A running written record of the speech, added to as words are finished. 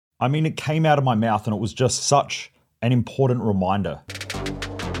I mean, it came out of my mouth and it was just such an important reminder.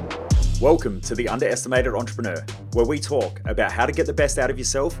 Welcome to The Underestimated Entrepreneur, where we talk about how to get the best out of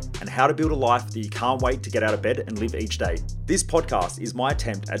yourself and how to build a life that you can't wait to get out of bed and live each day. This podcast is my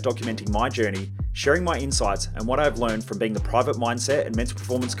attempt at documenting my journey, sharing my insights and what I've learned from being the private mindset and mental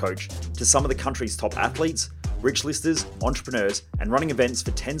performance coach to some of the country's top athletes, rich listers, entrepreneurs, and running events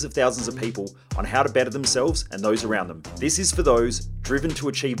for tens of thousands of people on how to better themselves and those around them. This is for those driven to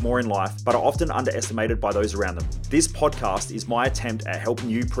achieve more in life, but are often underestimated by those around them. This podcast is my attempt at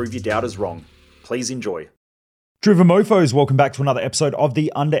helping you prove your doubters wrong. Please enjoy. Driven Mofos, welcome back to another episode of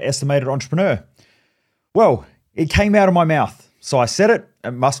The Underestimated Entrepreneur. Well, it came out of my mouth, so I said it.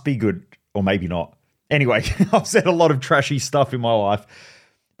 It must be good, or maybe not. Anyway, I've said a lot of trashy stuff in my life.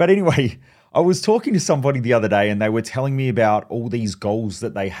 But anyway, I was talking to somebody the other day and they were telling me about all these goals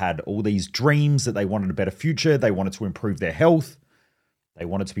that they had, all these dreams that they wanted a better future. They wanted to improve their health. They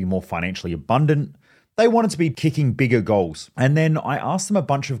wanted to be more financially abundant. They wanted to be kicking bigger goals. And then I asked them a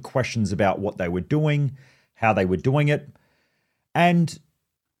bunch of questions about what they were doing, how they were doing it. And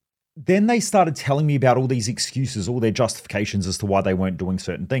then they started telling me about all these excuses, all their justifications as to why they weren't doing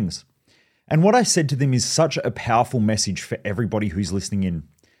certain things. And what I said to them is such a powerful message for everybody who's listening in.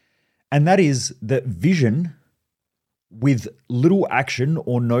 And that is that vision with little action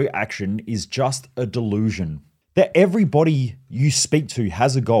or no action is just a delusion. That everybody you speak to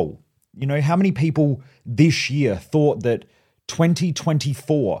has a goal. You know, how many people this year thought that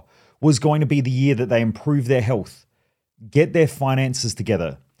 2024 was going to be the year that they improve their health, get their finances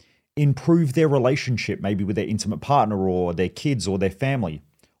together, improve their relationship, maybe with their intimate partner or their kids or their family,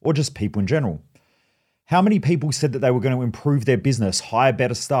 or just people in general? How many people said that they were going to improve their business, hire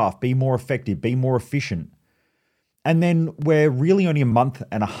better staff, be more effective, be more efficient? And then we're really only a month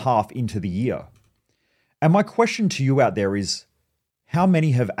and a half into the year. And my question to you out there is, how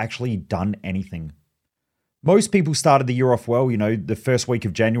many have actually done anything? Most people started the year off well. You know, the first week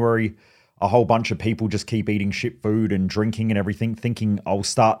of January, a whole bunch of people just keep eating shit food and drinking and everything, thinking I'll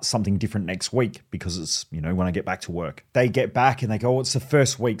start something different next week because it's, you know, when I get back to work. They get back and they go, oh, it's the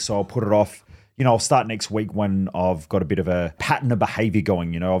first week, so I'll put it off. You know, I'll start next week when I've got a bit of a pattern of behavior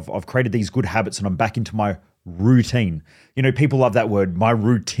going. You know, I've created these good habits and I'm back into my routine. You know, people love that word, my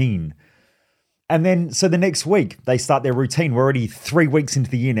routine. And then, so the next week, they start their routine. We're already 3 weeks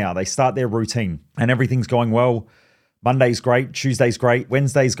into the year now. They start their routine and everything's going well. Monday's great. Tuesday's great.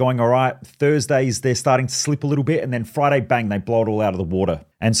 Wednesday's going all right. Thursdays, they're starting to slip a little bit. And then Friday, bang, they blow it all out of the water.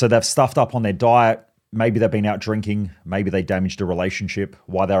 And so they've stuffed up on their diet. Maybe they've been out drinking. Maybe they damaged a relationship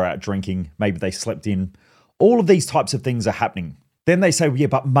while they were out drinking. Maybe they slept in. All of these types of things are happening. Then they say, well, yeah,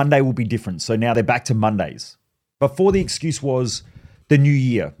 but Monday will be different. So now they're back to Mondays. Before the excuse was the new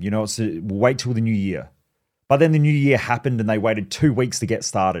year. You know, we'll wait till the new year. But then the new year happened and they waited 2 weeks to get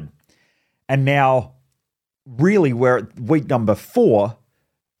started. And now really we're at week number 4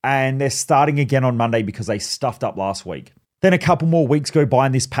 and they're starting again on Monday because they stuffed up last week. Then a couple more weeks go by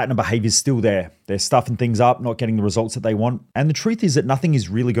and this pattern of behavior is still there. They're stuffing things up, not getting the results that they want. And the truth is that nothing is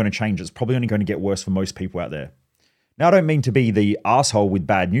really going to change. It's probably only going to get worse for most people out there. Now, I don't mean to be the asshole with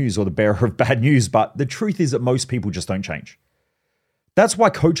bad news or the bearer of bad news, but the truth is that most people just don't change. That's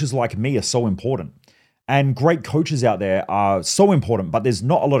why coaches like me are so important. And great coaches out there are so important, but there's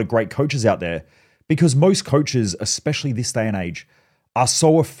not a lot of great coaches out there because most coaches, especially this day and age, are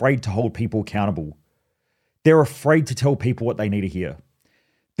so afraid to hold people accountable. They're afraid to tell people what they need to hear.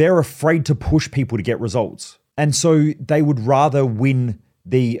 They're afraid to push people to get results. And so they would rather win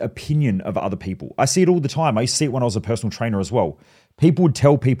the opinion of other people. I see it all the time. I used to see it when I was a personal trainer as well. People would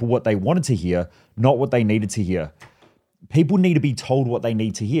tell people what they wanted to hear, not what they needed to hear. People need to be told what they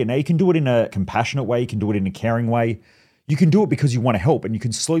need to hear. Now, you can do it in a compassionate way. You can do it in a caring way. You can do it because you want to help and you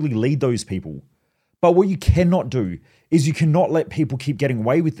can slowly lead those people. But what you cannot do is you cannot let people keep getting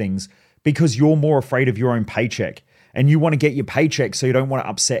away with things because you're more afraid of your own paycheck and you want to get your paycheck so you don't want to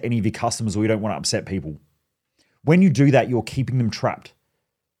upset any of your customers or you don't want to upset people. When you do that, you're keeping them trapped.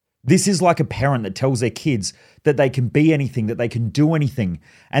 This is like a parent that tells their kids that they can be anything, that they can do anything,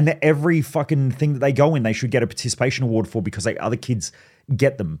 and that every fucking thing that they go in, they should get a participation award for because other kids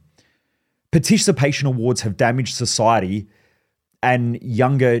get them. Participation awards have damaged society and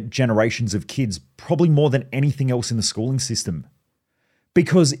younger generations of kids probably more than anything else in the schooling system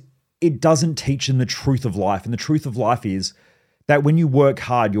because it doesn't teach them the truth of life. And the truth of life is that when you work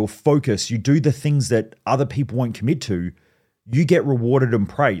hard, you're focused, you do the things that other people won't commit to, you get rewarded and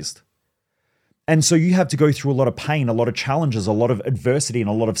praised. And so you have to go through a lot of pain, a lot of challenges, a lot of adversity, and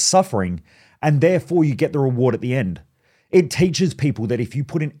a lot of suffering, and therefore you get the reward at the end. It teaches people that if you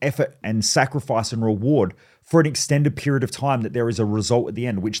put in effort and sacrifice and reward for an extended period of time, that there is a result at the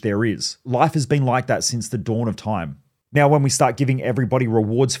end, which there is. Life has been like that since the dawn of time. Now, when we start giving everybody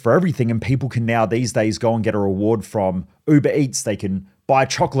rewards for everything, and people can now these days go and get a reward from Uber Eats, they can buy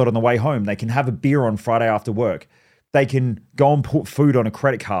chocolate on the way home, they can have a beer on Friday after work, they can go and put food on a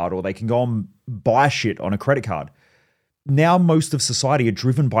credit card, or they can go and buy shit on a credit card. Now, most of society are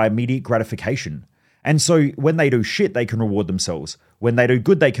driven by immediate gratification. And so when they do shit, they can reward themselves. When they do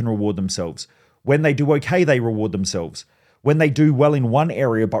good, they can reward themselves. When they do okay, they reward themselves. When they do well in one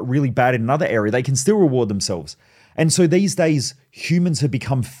area but really bad in another area, they can still reward themselves. And so these days, humans have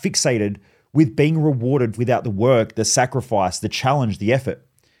become fixated with being rewarded without the work, the sacrifice, the challenge, the effort.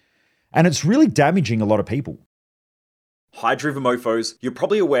 And it's really damaging a lot of people. Hi Driven Mofos, you're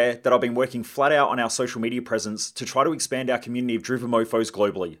probably aware that I've been working flat out on our social media presence to try to expand our community of Driven Mofos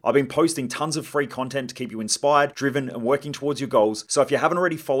globally. I've been posting tons of free content to keep you inspired, driven, and working towards your goals. So if you haven't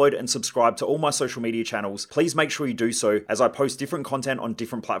already followed and subscribed to all my social media channels, please make sure you do so as I post different content on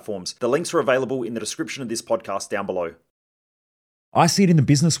different platforms. The links are available in the description of this podcast down below. I see it in the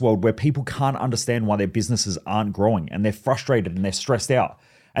business world where people can't understand why their businesses aren't growing, and they're frustrated and they're stressed out.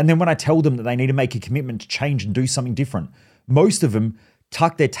 And then when I tell them that they need to make a commitment to change and do something different, most of them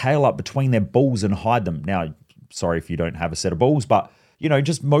tuck their tail up between their balls and hide them. Now, sorry if you don't have a set of balls, but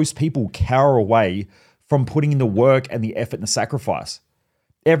just most people cower away from putting in the work and the effort and the sacrifice.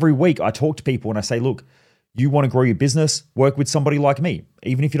 Every week I talk to people and I say, look, you want to grow your business, work with somebody like me.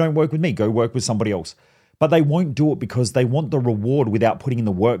 Even if you don't work with me, go work with somebody else. But they won't do it because they want the reward without putting in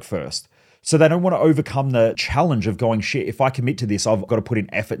the work first. So they don't want to overcome the challenge of going, shit, if I commit to this, I've got to put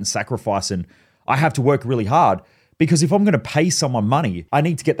in effort and sacrifice, and I have to work really hard, because if I'm going to pay someone money, I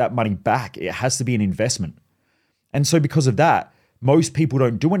need to get that money back. It has to be an investment. And so because of that, most people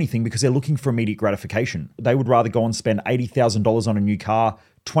don't do anything because they're looking for immediate gratification. They would rather go and spend $80,000 on a new car,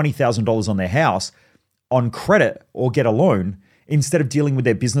 $20,000 on their house on credit or get a loan instead of dealing with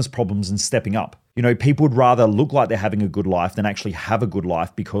their business problems and stepping up. People would rather look like they're having a good life than actually have a good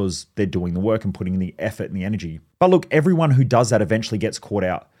life because they're doing the work and putting in the effort and the energy. But look, everyone who does that eventually gets caught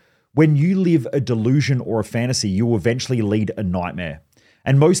out. When you live a delusion or a fantasy, you will eventually lead a nightmare.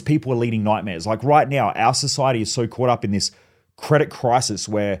 And most people are leading nightmares. Like right now, our society is so caught up in this credit crisis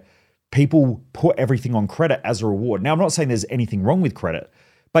where people put everything on credit as a reward. Now, I'm not saying there's anything wrong with credit,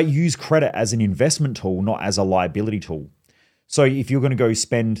 but use credit as an investment tool, not as a liability tool. So if you're going to go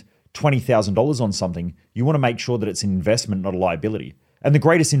spend $20,000 on something, you want to make sure that it's an investment, not a liability. And the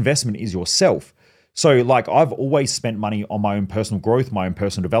greatest investment is yourself. So like I've always spent money on my own personal growth, my own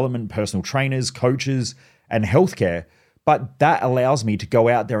personal development, personal trainers, coaches, and healthcare. But that allows me to go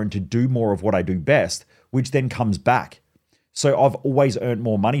out there and to do more of what I do best, which then comes back. So I've always earned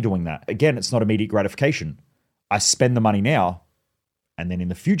more money doing that. Again, it's not immediate gratification. I spend the money now, and then in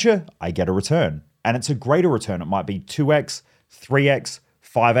the future, I get a return. And it's a greater return. It might be 2x, 3x,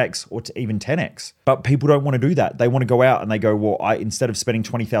 5x, or to even 10x. But people don't want to do that. They want to go out and they go, well, instead of spending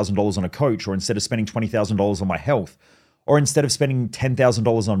 $20,000 on a coach, or instead of spending $20,000 on my health, or instead of spending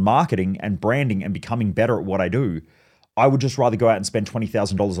 $10,000 on marketing and branding and becoming better at what I do, I would just rather go out and spend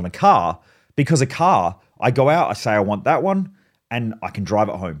 $20,000 on a car, because a car, I go out, I say I want that one, and I can drive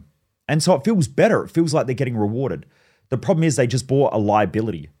it home. And so it feels better. It feels like they're getting rewarded. The problem is they just bought a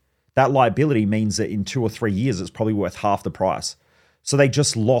liability. That liability means that in 2 or 3 years, it's probably worth half the price. So they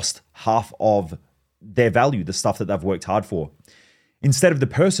just lost half of their value, the stuff that they've worked hard for. Instead of the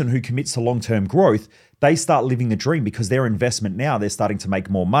person who commits to long-term growth, they start living the dream because their investment now, they're starting to make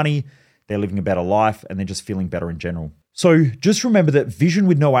more money, they're living a better life, and they're just feeling better in general. So just remember that vision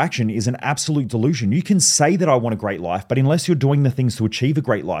with no action is an absolute delusion. You can say that I want a great life, but unless you're doing the things to achieve a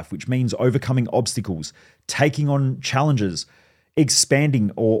great life, which means overcoming obstacles, taking on challenges,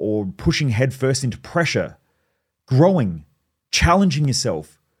 expanding or pushing headfirst into pressure, growing, challenging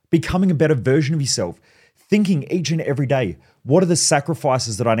yourself, becoming a better version of yourself, thinking each and every day, what are the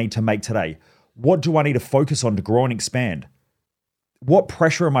sacrifices that I need to make today? What do I need to focus on to grow and expand? What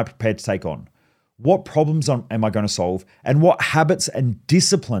pressure am I prepared to take on? What problems am I going to solve? And what habits and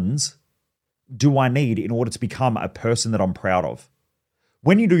disciplines do I need in order to become a person that I'm proud of?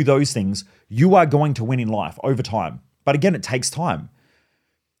 When you do those things, you are going to win in life over time. But again, it takes time.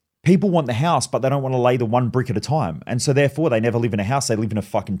 People want the house, but they don't want to lay the one brick at a time. And so therefore, they never live in a house. They live in a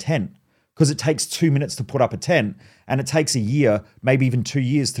fucking tent, because it takes 2 minutes to put up a tent, and it takes a year, maybe even 2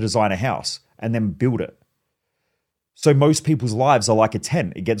 years to design a house and then build it. So most people's lives are like a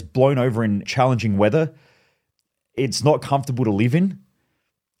tent. It gets blown over in challenging weather. It's not comfortable to live in,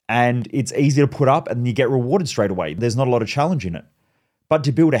 and it's easy to put up, and you get rewarded straight away. There's not a lot of challenge in it. But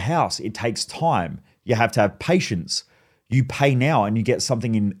to build a house, it takes time. You have to have patience. You pay now and you get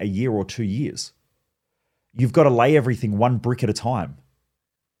something in a year or 2 years. You've got to lay everything one brick at a time.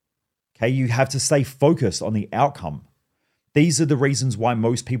 Okay, you have to stay focused on the outcome. These are the reasons why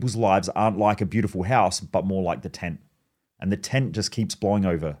most people's lives aren't like a beautiful house, but more like the tent. And the tent just keeps blowing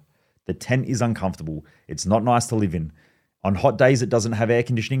over. The tent is uncomfortable. It's not nice to live in. On hot days, it doesn't have air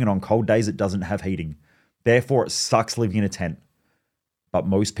conditioning, and on cold days, it doesn't have heating. Therefore, it sucks living in a tent. But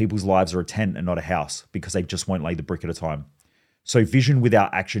most people's lives are a tent and not a house because they just won't lay the brick at a time. So vision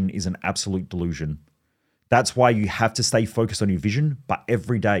without action is an absolute delusion. That's why you have to stay focused on your vision, but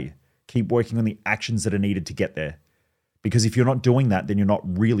every day, keep working on the actions that are needed to get there. Because if you're not doing that, then you're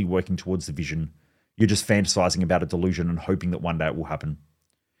not really working towards the vision. You're just fantasizing about a delusion and hoping that one day it will happen.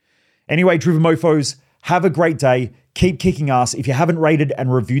 Anyway, Driven Mofos, have a great day. Keep kicking ass. If you haven't rated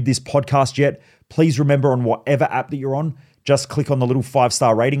and reviewed this podcast yet, please remember on whatever app that you're on, just click on the little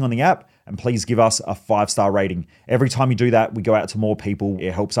 5-star rating on the app and please give us a 5-star rating. Every time you do that, we go out to more people.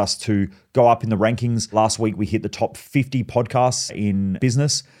 It helps us to go up in the rankings. Last week, we hit the top 50 podcasts in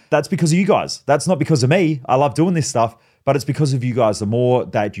business. That's because of you guys. That's not because of me. I love doing this stuff, but it's because of you guys. The more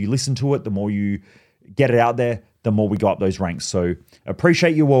that you listen to it, the more you get it out there, the more we go up those ranks. So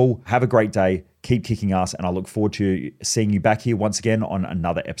appreciate you all. Have a great day. Keep kicking ass. And I look forward to seeing you back here once again on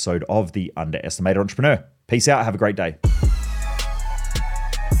another episode of The Underestimated Entrepreneur. Peace out. Have a great day.